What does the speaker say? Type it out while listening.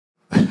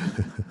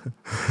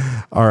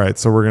All right,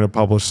 so we're going to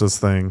publish this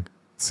thing.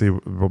 See,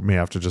 we may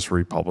have to just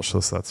republish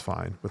this. That's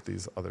fine with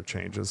these other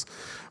changes.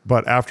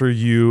 But after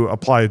you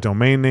apply a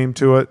domain name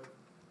to it,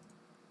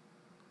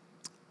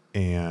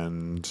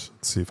 and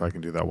let's see if I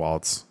can do that while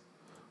it's...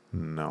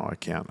 No, I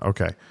can't.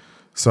 Okay.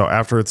 So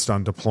after it's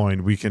done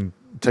deploying, we can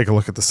take a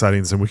look at the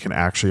settings and we can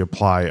actually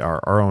apply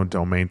our own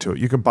domain to it.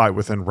 You can buy it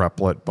within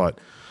Replit, but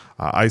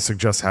I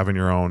suggest having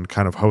your own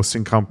kind of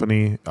hosting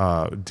company,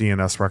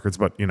 DNS records,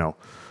 but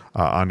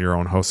on your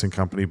own hosting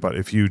company. But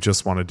if you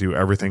just want to do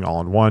everything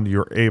all in one,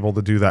 you're able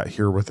to do that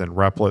here within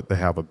Replit. They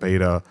have a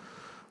beta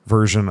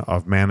version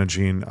of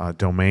managing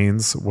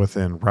domains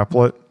within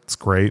Replit. It's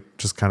great.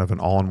 Just kind of an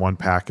all-in-one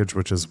package,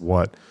 which is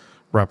what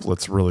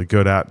Replit's really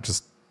good at.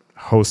 Just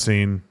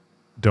hosting,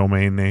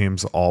 domain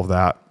names, all of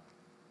that.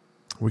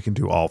 We can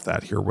do all of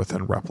that here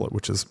within Replit,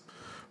 which is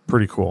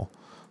pretty cool.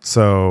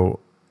 So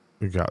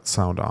we got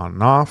sound on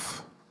and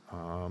off.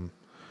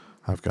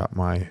 I've got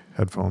my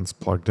headphones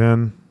plugged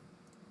in.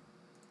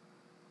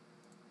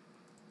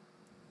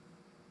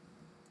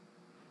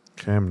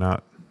 Okay, I'm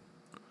not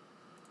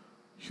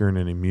hearing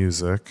any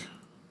music.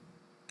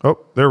 Oh,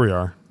 there we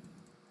are.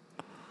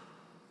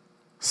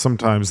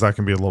 Sometimes that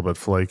can be a little bit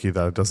flaky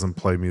that it doesn't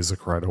play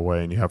music right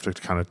away and you have to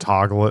kind of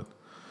toggle it.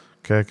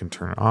 Okay, I can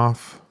turn it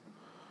off.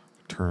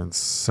 Turn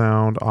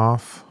sound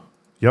off.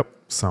 Yep,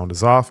 sound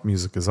is off,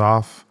 music is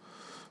off.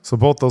 So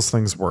both those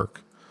things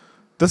work.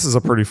 This is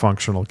a pretty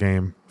functional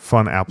game,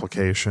 fun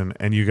application,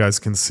 and you guys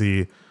can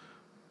see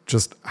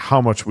just how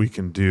much we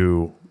can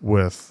do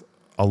with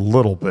a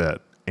little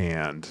bit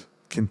and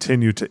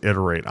continue to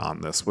iterate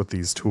on this with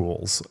these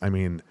tools. I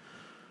mean,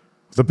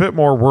 with a bit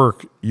more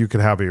work, you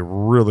could have a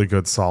really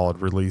good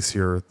solid release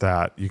here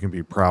that you can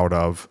be proud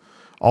of.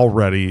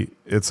 Already,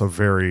 it's a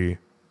very,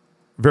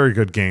 very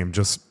good game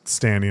just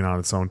standing on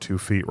its own 2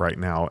 feet right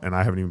now, and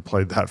I haven't even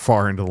played that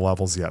far into the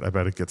levels yet. I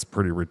bet it gets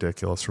pretty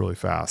ridiculous really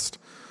fast.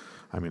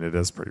 I mean, it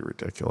is pretty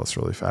ridiculous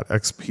really fast.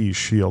 XP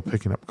shield,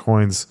 picking up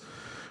coins,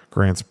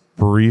 grants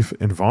brief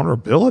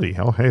invulnerability.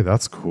 Oh, hey,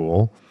 that's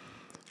cool.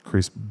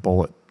 Increased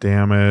bullet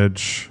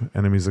damage,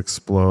 enemies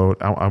explode.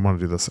 I want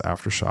to do this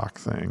aftershock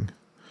thing.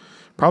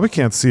 Probably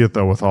can't see it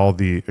though with all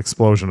the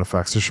explosion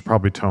effects. I should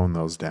probably tone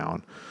those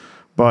down.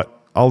 But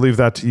I'll leave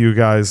that to you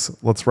guys.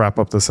 Let's wrap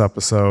up this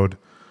episode.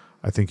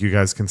 I think you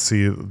guys can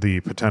see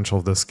the potential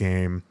of this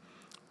game.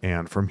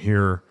 And from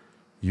here,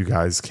 you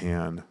guys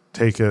can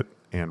take it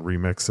and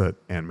remix it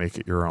and make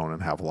it your own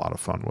and have a lot of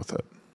fun with it.